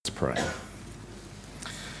pray.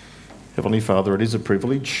 Heavenly Father, it is a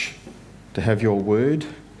privilege to have your word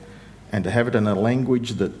and to have it in a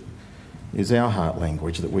language that is our heart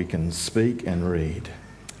language that we can speak and read.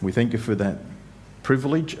 We thank you for that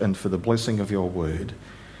privilege and for the blessing of your word.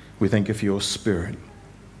 We thank you for your Spirit.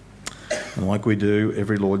 And like we do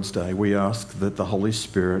every Lord's Day, we ask that the Holy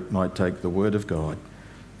Spirit might take the word of God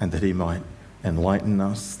and that he might enlighten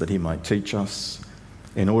us, that he might teach us,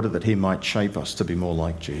 in order that he might shape us to be more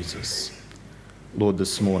like Jesus. Lord,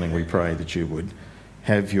 this morning we pray that you would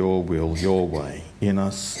have your will, your way, in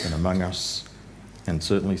us and among us, and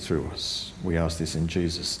certainly through us. We ask this in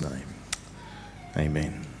Jesus' name.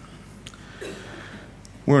 Amen.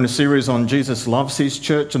 We're in a series on Jesus loves his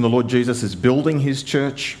church, and the Lord Jesus is building his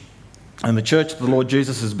church. And the church the Lord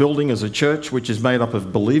Jesus is building is a church which is made up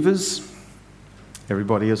of believers.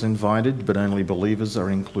 Everybody is invited, but only believers are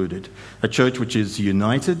included. A church which is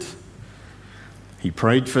united. He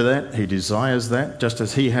prayed for that. He desires that. Just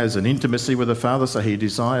as he has an intimacy with the Father, so he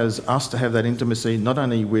desires us to have that intimacy not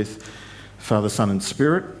only with Father, Son and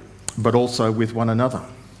Spirit, but also with one another,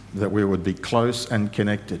 that we would be close and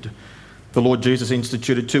connected. The Lord Jesus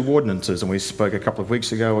instituted 2 ordinances, and we spoke a couple of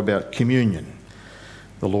weeks ago about communion,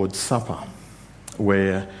 the Lord's Supper,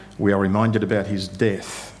 where we are reminded about his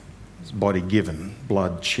death, his body given,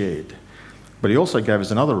 blood shed. But he also gave us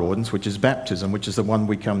another ordinance, which is baptism, which is the one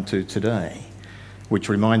we come to today, which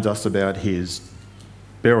reminds us about his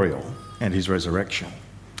burial and his resurrection.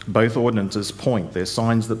 Both ordinances they're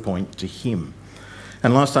signs that point to him.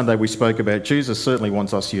 And last Sunday we spoke about Jesus certainly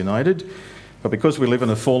wants us united, but because we live in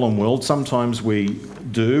a fallen world, sometimes we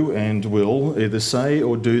do and will either say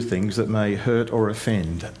or do things that may hurt or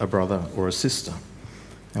offend a brother or a sister.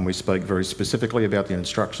 And we spoke very specifically about the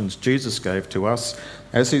instructions Jesus gave to us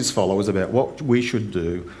as his followers about what we should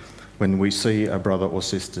do when we see a brother or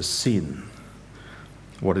sister sin.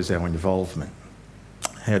 What is our involvement?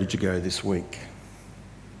 How did you go this week?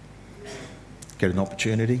 Get an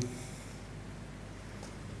opportunity?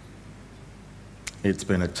 It's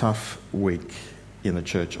been a tough week in the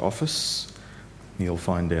church office. You'll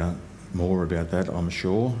find out more about that, I'm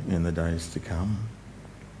sure, in the days to come.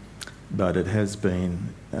 But it has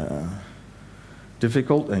been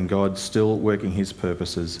difficult, and God's still working his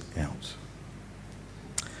purposes out.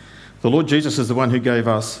 The Lord Jesus is the one who gave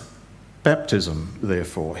us baptism,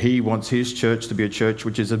 therefore. He wants his church to be a church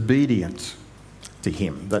which is obedient to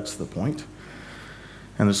him. That's the point.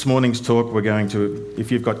 And this morning's talk, we're going to,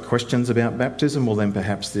 if you've got questions about baptism, well then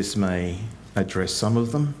perhaps this may address some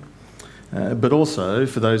of them. But also,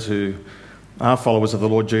 for those who are followers of the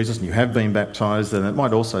Lord Jesus and you have been baptised, then it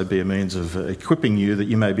might also be a means of equipping you that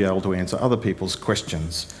you may be able to answer other people's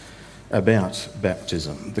questions about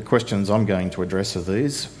baptism. The questions I'm going to address are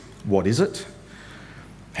these. What is it?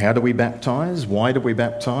 How do we baptise? Why do we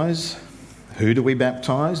baptise? Who do we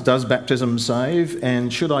baptise? Does baptism save?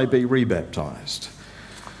 And should I be rebaptised?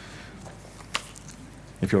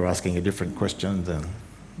 If you're asking a different question, then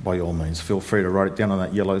by all means feel free to write it down on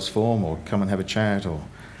that yellows form or come and have a chat or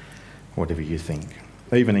whatever you think.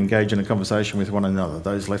 Even engage in a conversation with one another,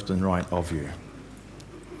 those left and right of you.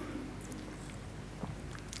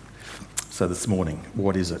 So this morning,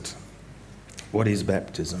 what is it? What is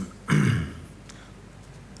baptism?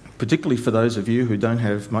 Particularly for those of you who don't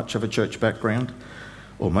have much of a church background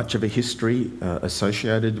or much of a history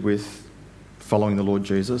associated with following the Lord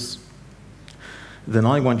Jesus, then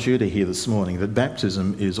I want you to hear this morning that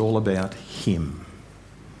baptism is all about him.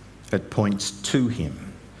 It points to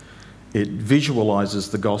him. It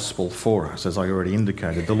visualises the gospel for us, as I already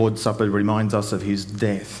indicated. The Lord's Supper reminds us of his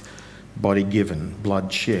death, body given,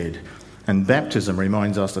 blood shed. And baptism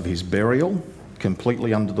reminds us of his burial,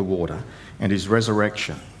 completely under the water, and his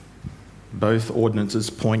resurrection. Both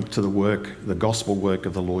ordinances point to the gospel work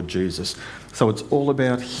of the Lord Jesus. So it's all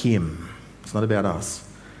about him. It's not about us.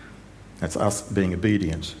 That's us being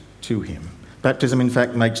obedient to him. Baptism, in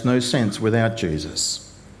fact, makes no sense without Jesus.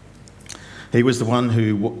 He was the one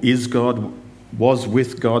who is God, was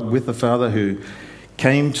with God, with the Father, who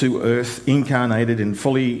came to earth, incarnated and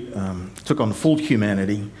fully took on full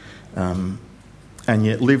humanity, and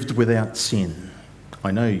yet lived without sin.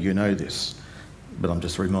 I know you know this, but I'm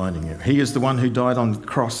just reminding you. He is the one who died on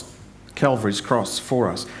Calvary's cross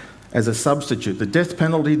for us as a substitute. The death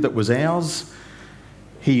penalty that was ours,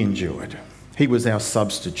 he endured. He was our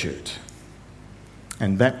substitute.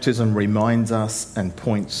 And baptism reminds us and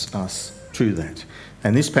points us to that.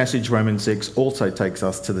 And this passage, Romans 6, also takes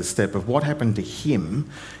us to the step of what happened to him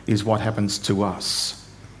is what happens to us.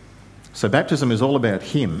 So baptism is all about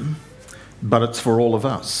him, but it's for all of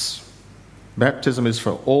us. Baptism is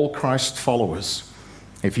for all Christ followers.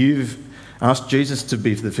 If you've Ask Jesus to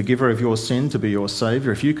be the forgiver of your sin, to be your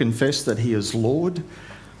Saviour. If you confess that he is Lord,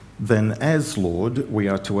 then as Lord, we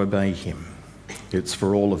are to obey him. It's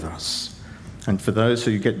for all of us. And for those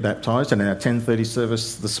who get baptised, and in our 10:30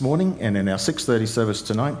 service this morning and in our 6:30 service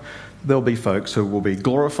tonight, there'll be folks who will be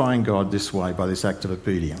glorifying God this way by this act of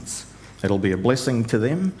obedience. It'll be a blessing to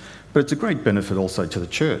them, but it's a great benefit also to the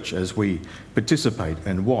church as we participate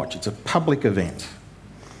and watch. It's a public event.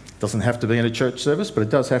 It doesn't have to be in a church service, but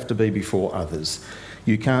it does have to be before others.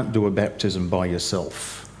 You can't do a baptism by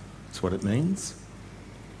yourself. That's what it means.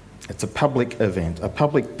 It's a public event, a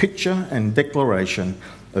public picture and declaration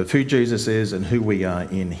of who Jesus is and who we are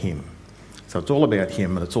in him. So it's all about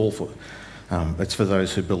him, and it's for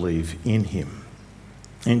those who believe in him.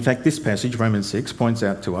 In fact, this passage, Romans 6, points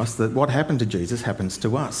out to us that what happened to Jesus happens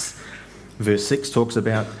to us. Verse 6 talks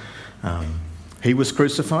about he was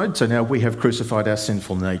crucified, so now we have crucified our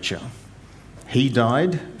sinful nature. He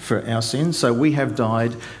died for our sin, so we have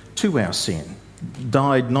died to our sin.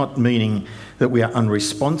 Died not meaning that we are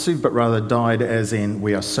unresponsive, but rather died as in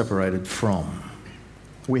we are separated from.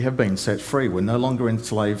 We have been set free. We're no longer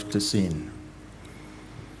enslaved to sin.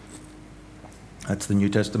 That's the New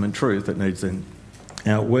Testament truth that needs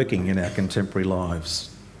outworking in our contemporary lives.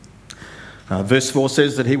 Verse 4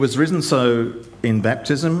 says that he was risen, so in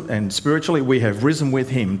baptism and spiritually we have risen with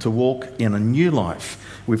him to walk in a new life.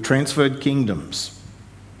 We've transferred kingdoms.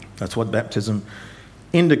 That's what baptism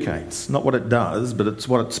indicates. Not what it does, but it's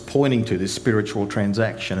what it's pointing to, this spiritual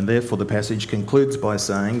transaction. And therefore the passage concludes by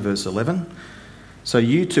saying, verse 11, so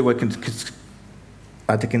you two are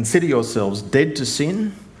to consider yourselves dead to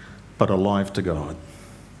sin, but alive to God.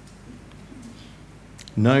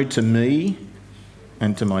 No to me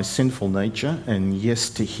and to my sinful nature, and yes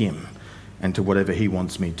to him and to whatever he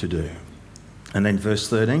wants me to do. And then verse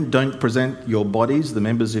 13, don't present your bodies, the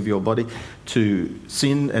members of your body, to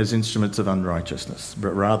sin as instruments of unrighteousness,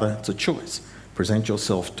 but rather it's a choice. Present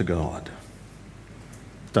yourself to God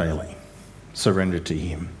daily. Surrender to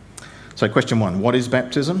him. So question 1, what is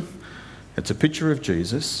baptism? It's a picture of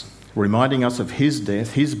Jesus, reminding us of his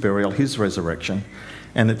death, his burial, his resurrection,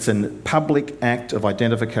 and it's a public act of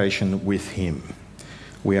identification with him.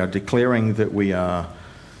 We are declaring that we are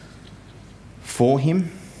for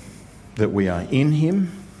him, that we are in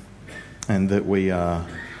him, and that we are,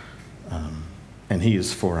 and he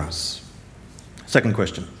is for us. Second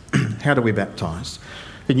question, how do we baptise?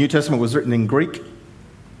 The New Testament was written in Greek,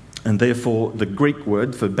 and therefore the Greek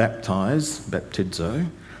word for baptise, baptizo,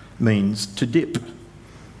 means to dip.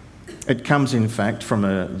 It comes, in fact, from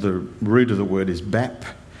the root of the word is bap,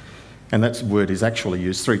 and that word is actually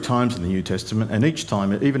used 3 times in the New Testament, and each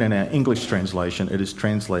time, even in our English translation, it is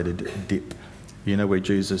translated dip. You know where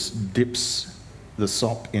Jesus dips the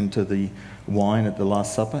sop into the wine at the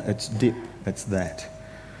Last Supper? It's dip, it's that.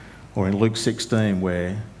 Or in Luke 16,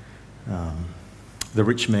 where the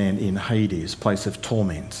rich man in Hades, place of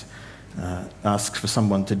torment, asks for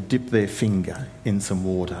someone to dip their finger in some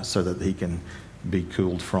water so that he can be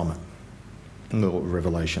cooled from it. In the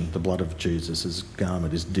Revelation, the blood of Jesus'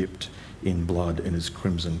 garment is dipped in blood in his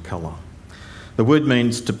crimson colour. The word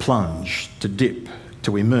means to plunge, to dip,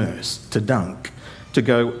 to immerse, to dunk, to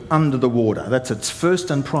go under the water. That's its first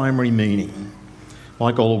and primary meaning.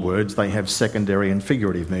 Like all words, they have secondary and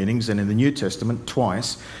figurative meanings, and in the New Testament,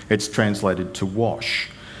 twice, it's translated to wash.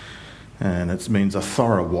 And it means a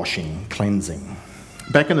thorough washing, cleansing.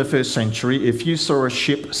 Back in the first century, if you saw a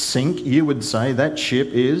ship sink, you would say that ship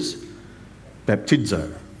is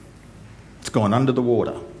baptizo. It's gone under the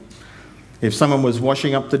water. If someone was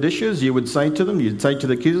washing up the dishes, you'd say to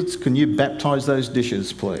the kids, can you baptise those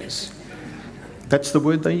dishes, please? That's the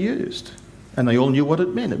word they used. And they all knew what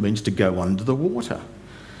it meant. It means to go under the water.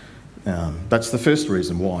 That's the first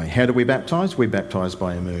reason why. How do we baptise? We baptise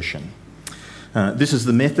by immersion. This is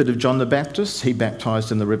the method of John the Baptist. He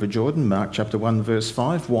baptised in the River Jordan, Mark chapter 1, verse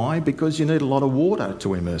 5. Why? Because you need a lot of water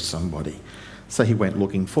to immerse somebody. So he went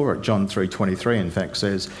looking for it. John 3:23, in fact,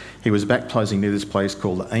 says he was baptising near this place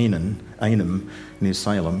called Aenon, near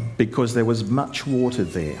Salem, because there was much water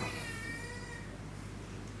there.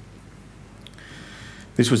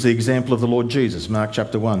 This was the example of the Lord Jesus, Mark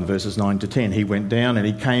chapter 1, verses 9 to 10. He went down and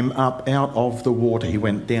he came up out of the water. He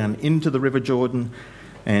went down into the River Jordan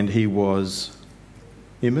and he was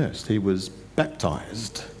immersed. He was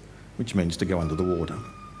baptised, which means to go under the water.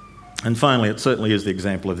 And finally, it certainly is the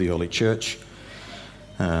example of the early church.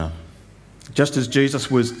 Just as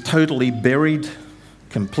Jesus was totally buried,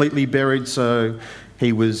 completely buried, so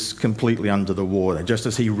he was completely under the water. Just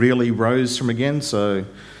as he really rose from again, so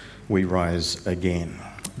we rise again.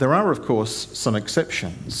 There are, of course, some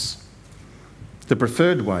exceptions The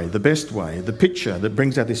preferred way, the best way, the picture that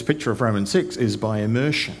brings out this picture of Romans 6 is by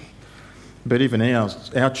immersion. But even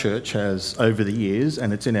our church has, over the years,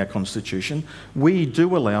 and it's in our constitution, we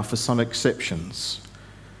do allow for some exceptions.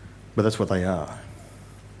 But that's what they are.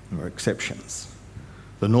 They're exceptions.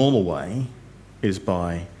 The normal way is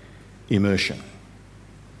by immersion.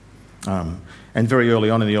 And very early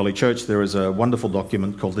on in the early church, there is a wonderful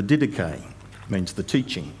document called the Didache, means the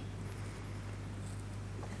teaching.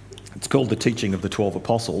 It's called the Teaching of the 12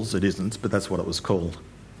 Apostles. It isn't, but that's what it was called.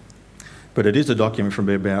 But it is a document from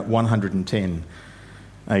about 110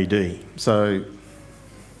 AD. So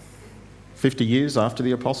 50 years after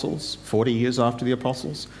the Apostles, 40 years after the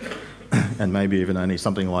Apostles, and maybe even only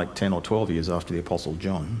something like 10 or 12 years after the Apostle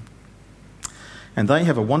John. And they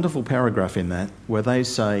have a wonderful paragraph in that where they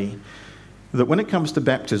say that when it comes to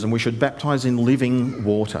baptism, we should baptise in living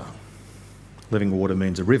water. Living water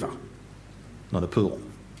means a river, not a pool.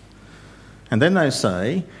 And then they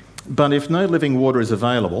say, but if no living water is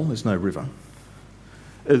available, there's no river,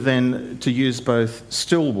 then to use both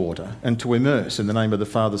still water and to immerse in the name of the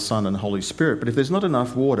Father, Son and Holy Spirit. But if there's not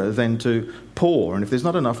enough water, then to pour. And if there's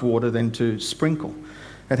not enough water, then to sprinkle.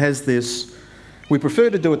 It has this, we prefer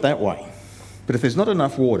to do it that way. But if there's not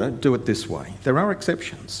enough water, do it this way. There are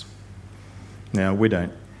exceptions. Now, we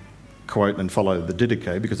don't quote and follow the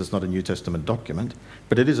Didache because it's not a New Testament document,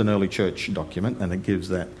 but it is an early church document and it gives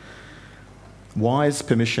that wise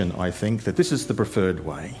permission, I think, that this is the preferred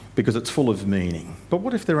way because it's full of meaning. But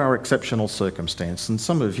what if there are exceptional circumstances, and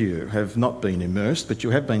some of you have not been immersed, but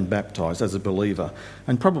you have been baptised as a believer,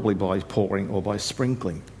 and probably by pouring or by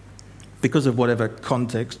sprinkling, because of whatever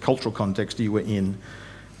context, cultural context you were in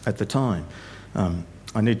at the time.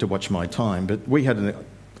 I need to watch my time, but we had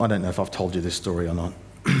I don't know if I've told you this story or not.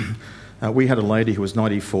 We had a lady who was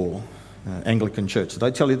 94, Anglican church. Did I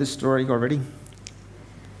tell you this story already?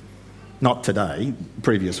 Not today,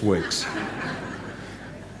 previous weeks.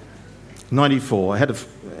 94,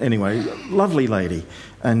 anyway, lovely lady.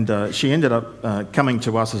 And she ended up coming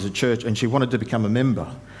to us as a church and she wanted to become a member.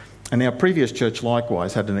 And our previous church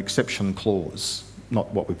likewise had an exception clause.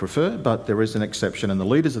 Not what we prefer, but there is an exception and the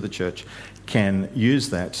leaders of the church can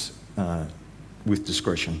use that with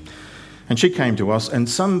discretion. And she came to us and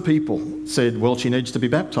some people said, well, she needs to be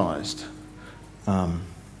baptised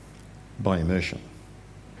by immersion.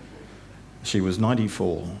 She was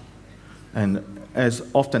 94, and as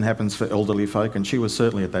often happens for elderly folk, and she was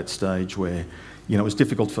certainly at that stage where, it was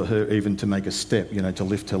difficult for her even to make a step, to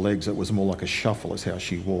lift her legs. It was more like a shuffle is how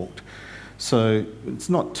she walked. So it's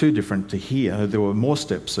not too different to here. There were more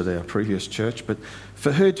steps at our previous church, but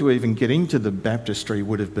for her to even get into the baptistry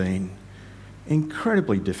would have been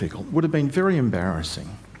incredibly difficult, would have been very embarrassing.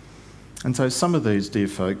 And so some of these dear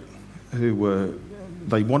folk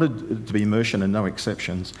they wanted to be immersion and no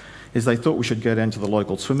exceptions, is they thought we should go down to the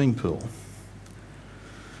local swimming pool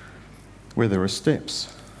where there are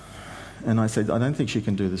steps. And I said, I don't think she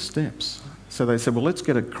can do the steps. So they said, well, let's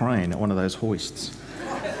get a crane at one of those hoists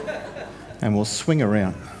and we'll swing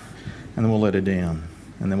around and then we'll let her down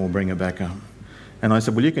and then we'll bring her back up. And I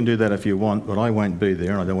said, well, you can do that if you want, but I won't be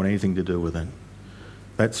there and I don't want anything to do with it.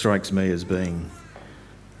 That strikes me as being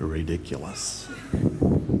ridiculous.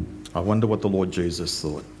 I wonder what the Lord Jesus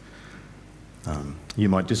thought. You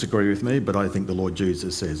might disagree with me, but I think the Lord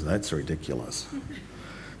Jesus says that's ridiculous.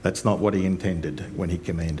 That's not what he intended when he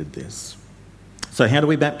commanded this. So how do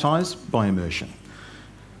we baptise? By immersion.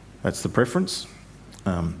 That's the preference.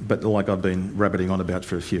 But like I've been rabbiting on about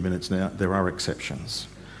for a few minutes now, there are exceptions.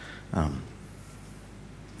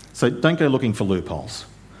 So don't go looking for loopholes.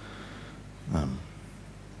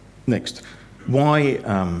 Next, why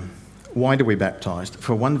do we baptise?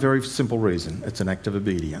 For one very simple reason. It's an act of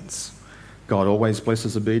obedience. God always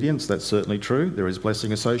blesses obedience, that's certainly true. There is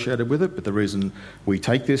blessing associated with it, but the reason we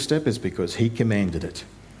take this step is because he commanded it.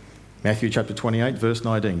 Matthew chapter 28, verse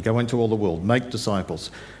 19, go into all the world, make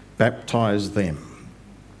disciples, baptise them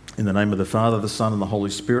in the name of the Father, the Son and the Holy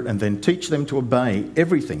Spirit, and then teach them to obey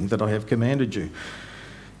everything that I have commanded you.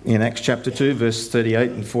 In Acts chapter 2, verse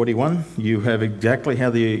 38 and 41, you have exactly how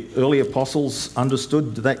the early apostles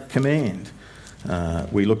understood that command.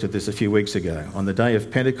 We looked at this a few weeks ago. On the day of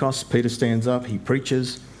Pentecost, Peter stands up, he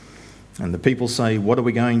preaches, and the people say, what are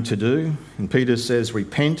we going to do? And Peter says,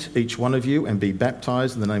 repent, each one of you, and be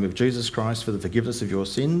baptised in the name of Jesus Christ for the forgiveness of your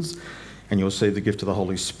sins, and you'll receive the gift of the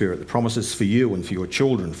Holy Spirit. The promise is for you and for your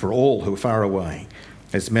children, for all who are far away,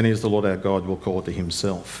 as many as the Lord our God will call to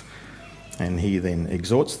himself. And he then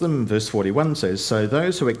exhorts them. Verse 41 says, so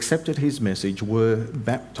those who accepted his message were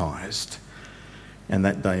baptised. And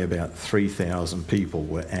that day about 3,000 people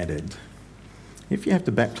were added. If you have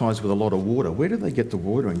to baptise with a lot of water, where do they get the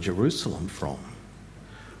water in Jerusalem from?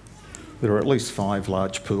 There are at least 5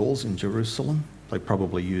 large pools in Jerusalem. They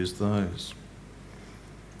probably used those.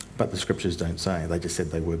 But the scriptures don't say. They just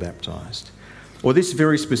said they were baptised. Or this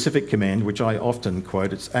very specific command, which I often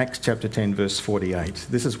quote, it's Acts chapter 10, verse 48.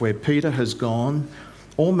 This is where Peter has gone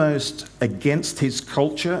almost against his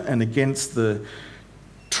culture and against the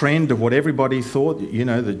trend of what everybody thought, you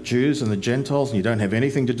know, the Jews and the Gentiles, and you don't have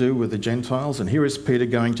anything to do with the Gentiles. And here is Peter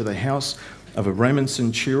going to the house of a Roman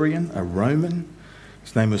centurion, a Roman.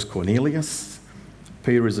 His name was Cornelius.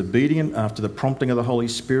 Peter is obedient after the prompting of the Holy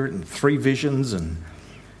Spirit and 3 visions,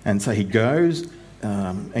 and so he goes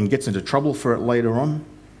and gets into trouble for it later on.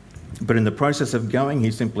 But in the process of going,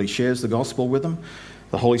 he simply shares the gospel with them.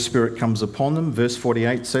 The Holy Spirit comes upon them. Verse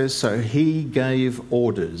 48 says, so he gave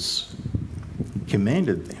orders,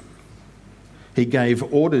 commanded them. He gave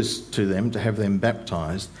orders to them to have them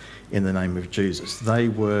baptised in the name of Jesus. They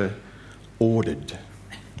were ordered,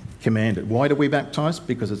 commanded. Why do we baptise?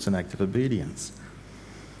 Because it's an act of obedience.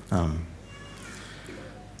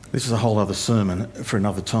 This is a whole other sermon for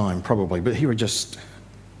another time, probably, but here are just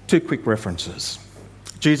 2 quick references.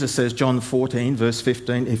 Jesus says, John 14, verse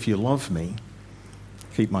 15, if you love me,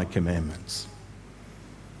 keep my commandments.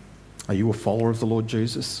 Are you a follower of the Lord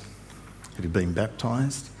Jesus? Have you been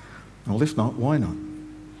baptised? Well, if not, why not?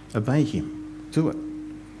 Obey him. Do it.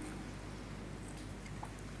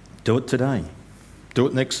 Do it today. Do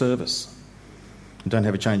it next service. Don't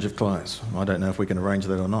have a change of clothes. I don't know if we can arrange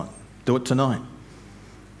that or not. Do it tonight.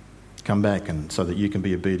 Come back and so that you can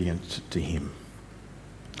be obedient to him.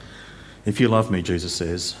 If you love me, Jesus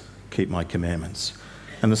says, keep my commandments.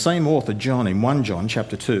 And the same author, John, in 1 John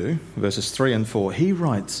chapter 2, verses 3 and 4, he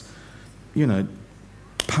writes,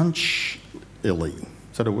 punchily.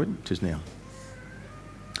 Is that a word? It is now.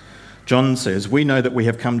 John says, we know that we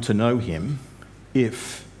have come to know him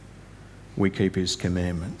if we keep his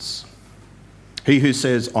commandments. He who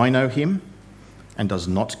says, I know him, and does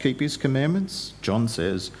not keep his commandments, John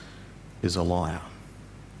says, is a liar,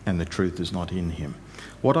 and the truth is not in him.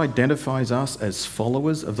 What identifies us as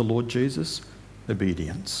followers of the Lord Jesus?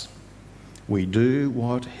 Obedience. We do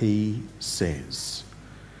what he says.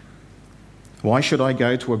 Why should I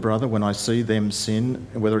go to a brother when I see them sin,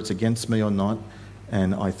 whether it's against me or not?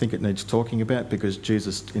 And I think it needs talking about because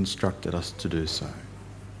Jesus instructed us to do so.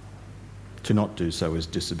 To not do so is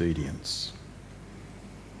disobedience.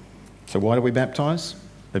 So why do we baptise?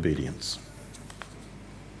 Obedience.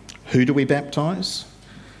 Who do we baptise?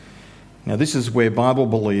 Now this is where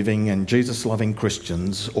Bible-believing and Jesus-loving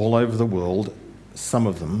Christians all over the world, some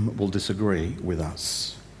of them will disagree with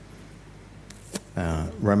us.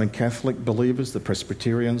 Roman Catholic believers, the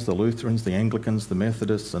Presbyterians, the Lutherans, the Anglicans, the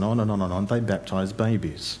Methodists, and on and on and on, they baptise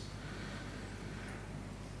babies.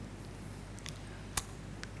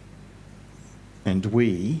 And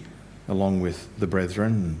we, along with the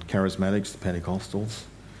Brethren and Charismatics, the Pentecostals,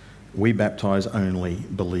 we baptise only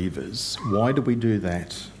believers. Why do we do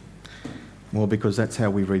that? Well, because that's how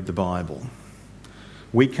we read the Bible.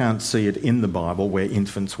 We can't see it in the Bible where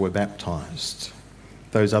infants were baptised.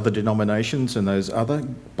 Those other denominations and those other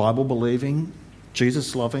Bible-believing,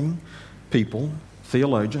 Jesus-loving people,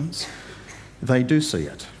 theologians, they do see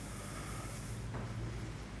it.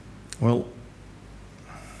 Well,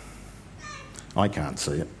 I can't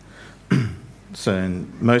see it. So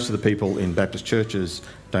most of the people in Baptist churches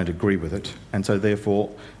don't agree with it. And so therefore,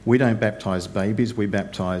 we don't baptise babies, we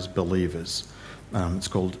baptise believers. It's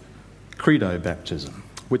called credo baptism,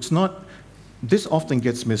 which this often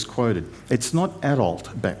gets misquoted. It's not adult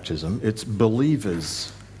baptism, it's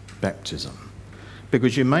believers' baptism.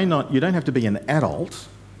 Because you don't have to be an adult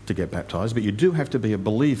to get baptised, but you do have to be a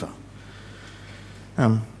believer.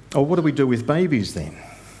 Or what do we do with babies then?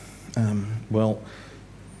 Well,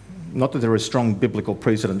 not that there is strong biblical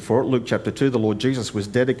precedent for it. Luke chapter 2, the Lord Jesus was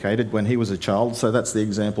dedicated when he was a child, so that's the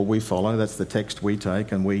example we follow, that's the text we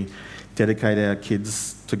take, and we dedicate our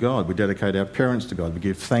kids to God. We dedicate our parents to God. We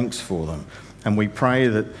give thanks for them. And we pray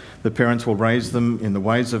that the parents will raise them in the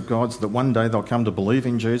ways of God so that one day they'll come to believe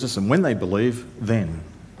in Jesus, and when they believe, then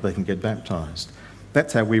they can get baptised.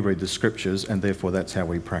 That's how we read the scriptures, and therefore that's how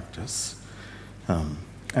we practice.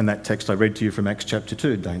 And that text I read to you from Acts chapter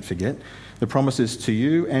 2, don't forget. The promise is to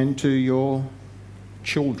you and to your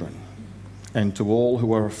children and to all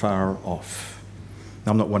who are afar off.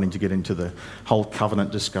 I'm not wanting to get into the whole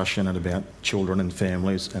covenant discussion and about children and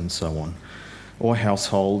families and so on, or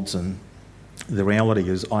households. And the reality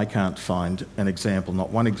is I can't find an example, not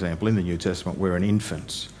one example in the New Testament where an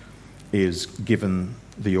infant is given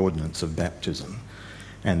the ordinance of baptism.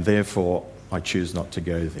 And therefore I choose not to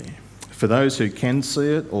go there. For those who can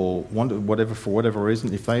see it or want to, for whatever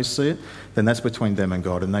reason, if they see it, then that's between them and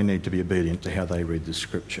God, and they need to be obedient to how they read the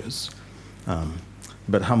scriptures.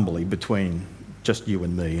 But humbly, between just you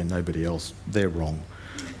and me and nobody else, they're wrong.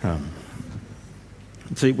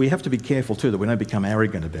 See, we have to be careful too that we don't become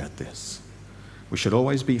arrogant about this. We should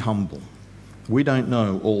always be humble. We don't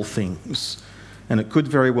know all things. And it could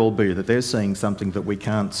very well be that they're seeing something that we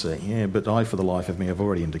can't see. Yeah, but I, for the life of me, have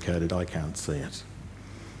already indicated I can't see it.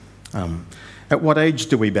 At what age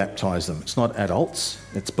do we baptise them? It's not adults,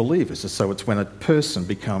 it's believers. So it's when a person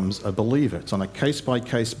becomes a believer. It's on a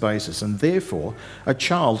case-by-case basis, and therefore a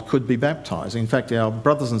child could be baptised. In fact, our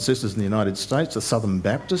brothers and sisters in the United States, the Southern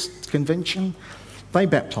Baptist Convention, they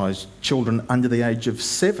baptise children under the age of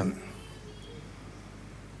 7.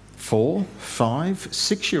 4, 5,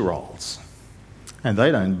 6-year-olds. And they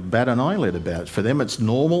don't bat an eyelid about it. For them, it's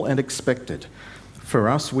normal and expected. For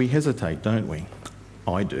us, we hesitate, don't we?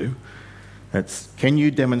 I do. It's, can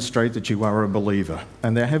you demonstrate that you are a believer?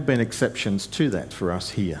 And there have been exceptions to that for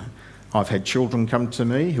us here. I've had children come to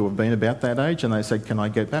me who have been about that age and they said, can I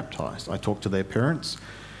get baptised? I talked to their parents.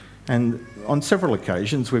 And on several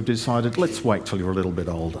occasions, we've decided, let's wait till you're a little bit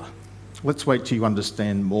older. Let's wait till you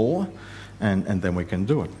understand more and then we can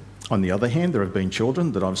do it. On the other hand, there have been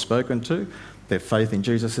children that I've spoken to. Their faith in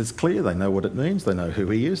Jesus is clear. They know what it means. They know who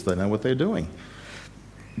he is. They know what they're doing.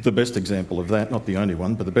 The best example of that, not the only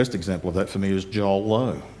one, but the best example of that for me is Joel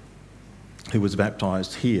Lowe, who was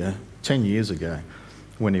baptised here 10 years ago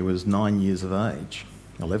when he was 9 years of age,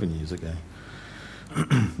 11 years ago,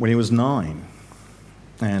 when he was 9.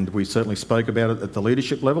 And we certainly spoke about it at the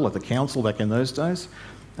leadership level, at the council back in those days,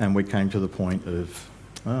 and we came to the point of,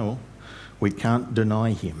 we can't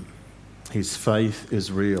deny him. His faith is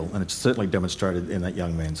real, and it's certainly demonstrated in that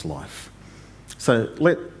young man's life. So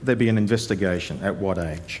let there be an investigation at what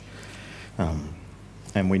age.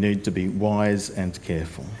 And we need to be wise and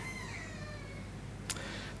careful.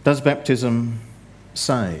 Does baptism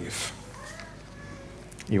save?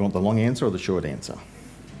 You want the long answer or the short answer?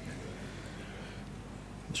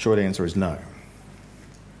 The short answer is no.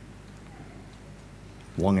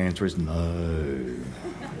 The long answer is no.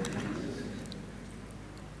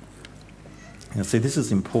 Now see, this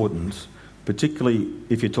is important, particularly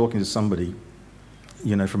if you're talking to somebody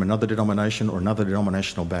from another denomination or another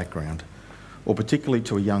denominational background, or particularly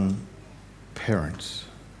to a young parent.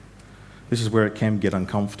 This is where it can get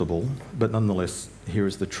uncomfortable, but nonetheless, here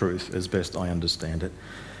is the truth as best I understand it.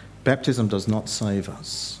 Baptism does not save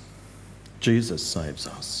us. Jesus saves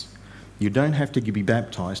us. You don't have to be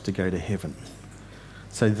baptised to go to heaven.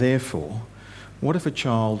 So therefore, what if a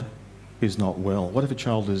child is not well? What if a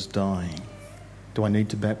child is dying? Do I need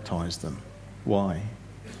to baptise them? Why?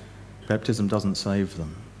 Baptism doesn't save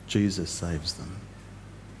them. Jesus saves them.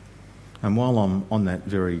 And while I'm on that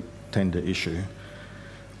very tender issue,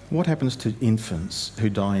 what happens to infants who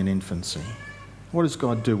die in infancy? What does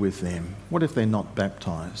God do with them? What if they're not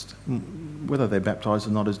baptised? Whether they're baptised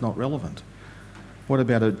or not is not relevant. What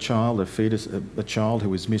about a child, a fetus, a child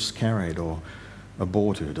who is miscarried or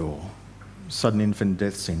aborted or sudden infant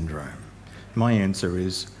death syndrome? My answer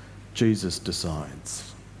is Jesus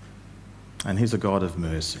decides. And he's a God of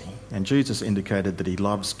mercy. And Jesus indicated that he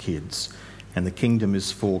loves kids and the kingdom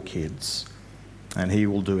is for kids. And he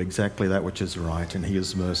will do exactly that which is right and he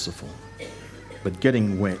is merciful. But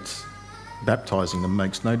getting wet, baptising them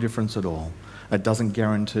makes no difference at all. It doesn't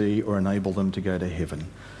guarantee or enable them to go to heaven.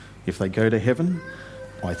 If they go to heaven,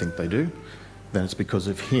 I think they do, then it's because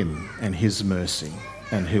of him and his mercy,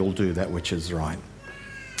 and he'll do that which is right.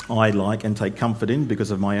 I like and take comfort in,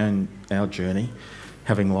 because of our journey,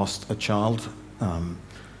 having lost a child.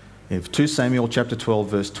 In 2 Samuel chapter 12,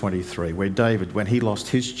 verse 23, where David, when he lost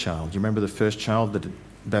his child, you remember the first child that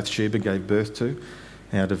Bathsheba gave birth to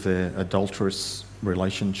out of their adulterous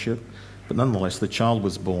relationship? But nonetheless, the child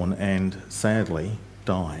was born and sadly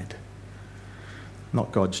died.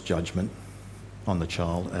 Not God's judgment on the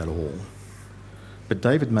child at all. But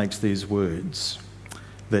David makes these words,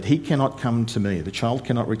 that he cannot come to me, the child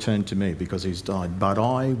cannot return to me because he's died, but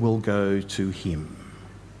I will go to him.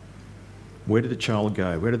 Where did the child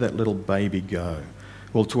go? Where did that little baby go?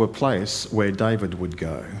 Well, to a place where David would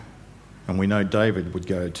go. And we know David would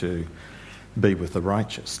go to be with the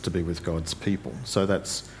righteous, to be with God's people. So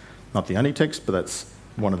that's not the only text, but that's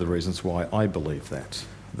one of the reasons why I believe that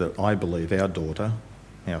I believe our daughter,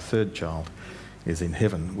 our third child, is in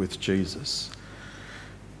heaven with Jesus.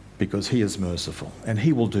 Because he is merciful and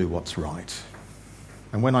he will do what's right.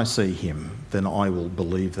 And when I see him, then I will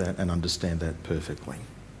believe that and understand that perfectly.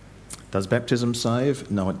 Does baptism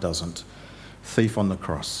save? No, it doesn't. Thief on the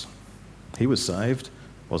cross. He was saved,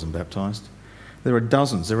 wasn't baptised. There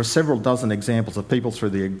are several dozen examples of people through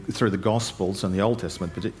the Gospels and the Old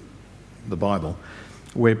Testament, the Bible,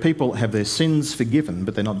 where people have their sins forgiven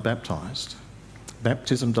but they're not baptised.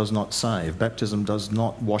 Baptism does not save. Baptism does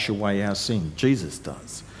not wash away our sin. Jesus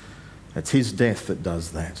does. It's his death that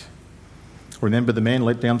does that. Remember the man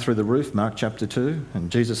let down through the roof, Mark chapter 2,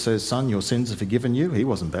 and Jesus says, "Son, your sins are forgiven you." He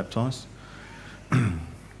wasn't baptised.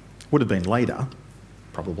 Would have been later,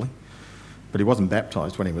 probably, but he wasn't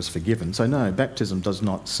baptised when he was forgiven. So no, baptism does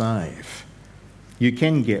not save. You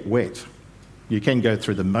can get wet. You can go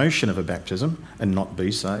through the motion of a baptism and not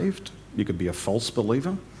be saved. You could be a false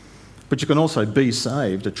believer. But you can also be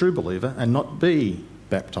saved, a true believer, and not be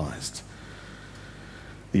baptised.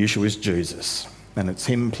 The issue is Jesus, and it's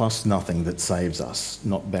him plus nothing that saves us,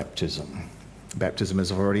 not baptism. Baptism,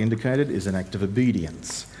 as I've already indicated, is an act of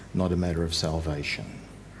obedience, not a matter of salvation.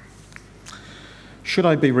 Should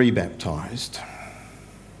I be rebaptised?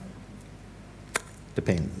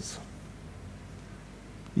 Depends.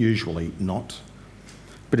 Usually not.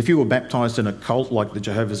 But if you were baptised in a cult like the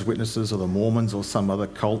Jehovah's Witnesses or the Mormons or some other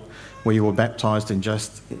cult where you were baptised in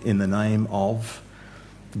the name of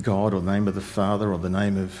God or the name of the Father or the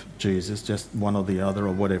name of Jesus, just one or the other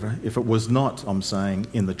or whatever, if it was not, I'm saying,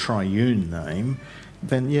 in the triune name,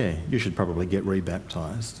 then yeah, you should probably get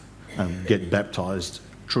rebaptised and get baptised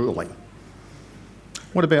truly.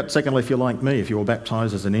 What about, secondly, if you're like me, if you were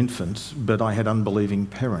baptised as an infant, but I had unbelieving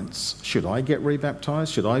parents, should I get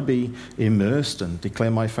rebaptised? Should I be immersed and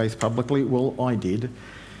declare my faith publicly? Well, I did,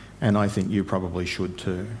 and I think you probably should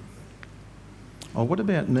too. Or what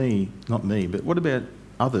about me, not me, but what about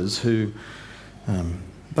others who,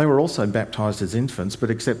 they were also baptised as infants,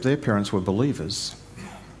 but except their parents were believers.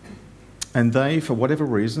 And they, for whatever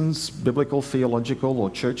reasons, biblical, theological or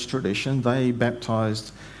church tradition, they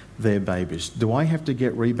baptised their babies. Do I have to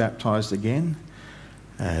get rebaptised again?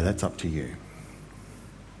 That's up to you.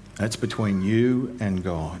 That's between you and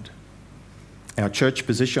God. Our church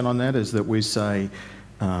position on that is that we say,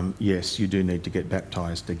 yes, you do need to get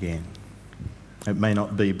baptised again. It may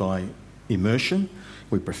not be by immersion.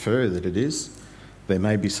 We prefer that it is. There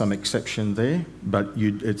may be some exception there, but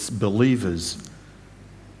it's believers'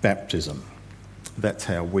 baptism. That's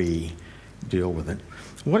how we deal with it.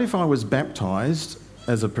 What if I was baptised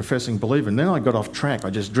as a professing believer, and then I got off track? I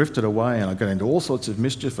just drifted away and I got into all sorts of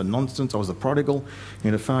mischief and nonsense. I was a prodigal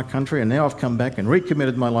in a far country, and now I've come back and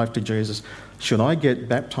recommitted my life to Jesus. Should I get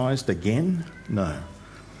baptised again? No.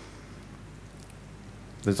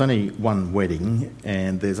 There's only one wedding,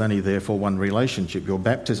 and there's only therefore one relationship. Your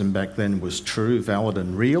baptism back then was true, valid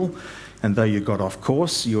and real, and though you got off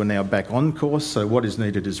course, you are now back on course, so what is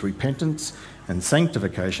needed is repentance and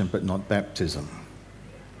sanctification, but not baptism.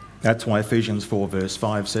 That's why Ephesians 4 verse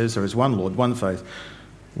 5 says there is one Lord, one faith,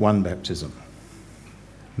 one baptism.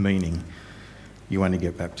 Meaning you only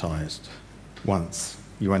get baptised once.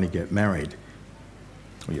 You only get married.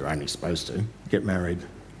 Well, you're only supposed to get married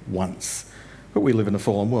once. But we live in a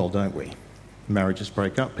fallen world, don't we? Marriages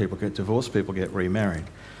break up, people get divorced, people get remarried.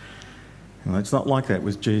 And it's not like that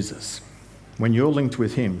with Jesus. When you're linked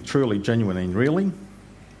with him, truly, genuinely and really,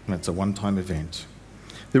 that's a one-time event.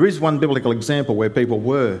 There is one biblical example where people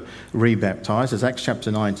were rebaptised. It's Acts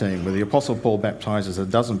chapter 19, where the Apostle Paul baptises a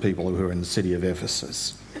dozen people who were in the city of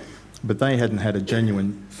Ephesus. But they hadn't had a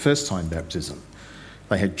genuine first-time baptism.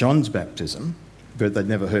 They had John's baptism, but they'd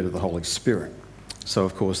never heard of the Holy Spirit. So,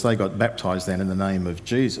 of course, they got baptised then in the name of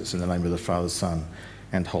Jesus, in the name of the Father, Son,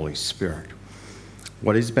 and Holy Spirit.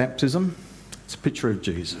 What is baptism? It's a picture of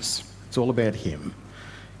Jesus. It's all about him,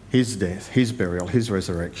 his death, his burial, his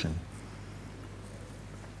resurrection.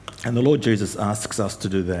 And the Lord Jesus asks us to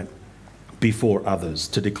do that before others,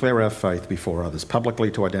 to declare our faith before others,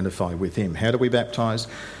 publicly to identify with him. How do we baptise?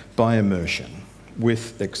 By immersion,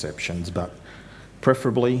 with exceptions, but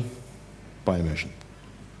preferably by immersion.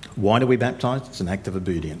 Why do we baptise? It's an act of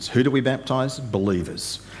obedience. Who do we baptise?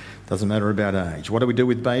 Believers. Doesn't matter about age. What do we do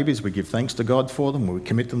with babies? We give thanks to God for them. We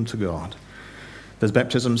commit them to God. Does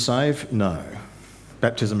baptism save? No.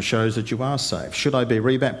 Baptism shows that you are saved. Should I be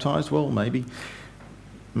rebaptised? Well, maybe.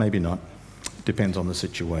 Maybe not. Depends on the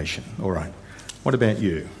situation. All right. What about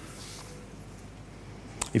you?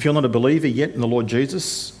 If you're not a believer yet in the Lord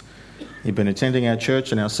Jesus, you've been attending our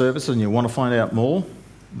church and our services and you want to find out more,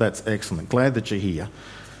 that's excellent. Glad that you're here.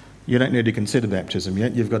 You don't need to consider baptism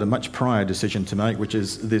yet. You've got a much prior decision to make, which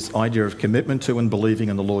is this idea of commitment to and believing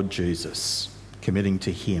in the Lord Jesus, committing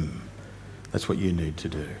to him. That's what you need to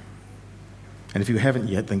do. And if you haven't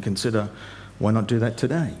yet, then consider, why not do that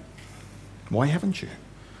today? Why haven't you?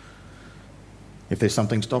 If there's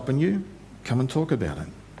something stopping you, come and talk about it.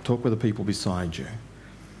 Talk with the people beside you.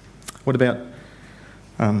 What about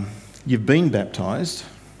you've been baptised,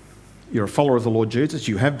 you're a follower of the Lord Jesus,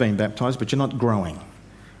 you have been baptised, but you're not growing.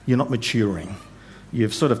 You're not maturing.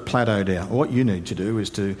 you've sort of plateaued out. What you need to do is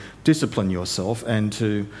to discipline yourself and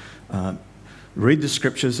to read the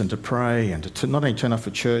scriptures and to pray and to not only turn up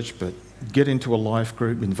for church, but get into a life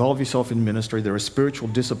group, involve yourself in ministry. There are spiritual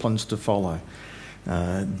disciplines to follow.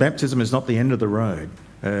 Baptism is not the end of the road.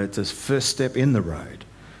 It's a first step in the road.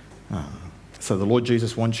 So the Lord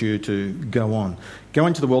Jesus wants you to go on. Go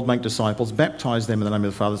into the world, make disciples, baptise them in the name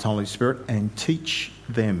of the Father, Son, and Holy Spirit, and teach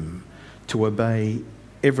them to obey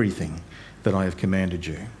everything that I have commanded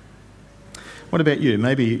you. What about you?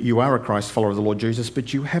 Maybe you are a Christ follower of the Lord Jesus,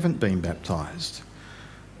 but you haven't been baptised.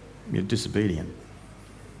 You're disobedient.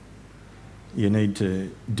 You need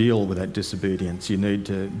to deal with that disobedience. You need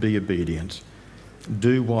to be obedient.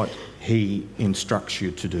 Do what he instructs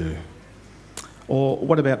you to do. Or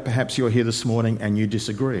what about perhaps you're here this morning and you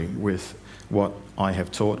disagree with what I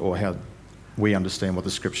have taught or how we understand what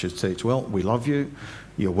the scriptures teach? Well, we love you,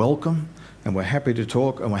 you're welcome, and we're happy to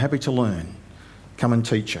talk and we're happy to learn. Come and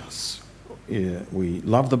teach us. We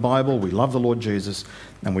love the Bible, we love the Lord Jesus,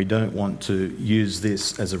 and we don't want to use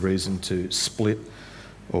this as a reason to split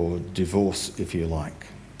or divorce, if you like.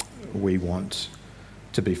 We want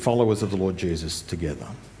to be followers of the Lord Jesus together.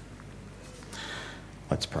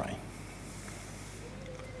 Let's pray.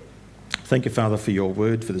 Thank you, Father, for your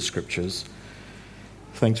word, for the scriptures.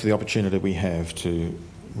 Thanks for the opportunity we have to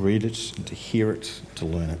read it, and to hear it, to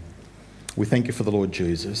learn it. We thank you for the Lord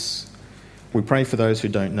Jesus. We pray for those who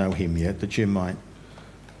don't know him yet, that you might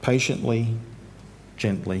patiently,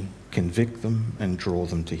 gently convict them and draw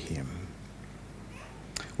them to him.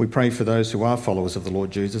 We pray for those who are followers of the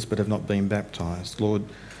Lord Jesus but have not been baptised. Lord,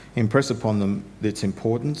 impress upon them its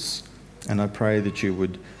importance, and I pray that you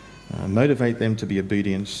would motivate them to be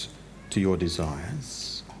obedient to your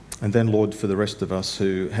desires. And then, Lord, for the rest of us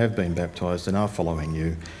who have been baptised and are following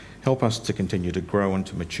you, help us to continue to grow and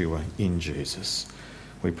to mature in Jesus.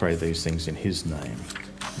 We pray these things in his name.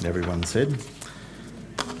 And everyone said,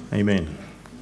 Amen.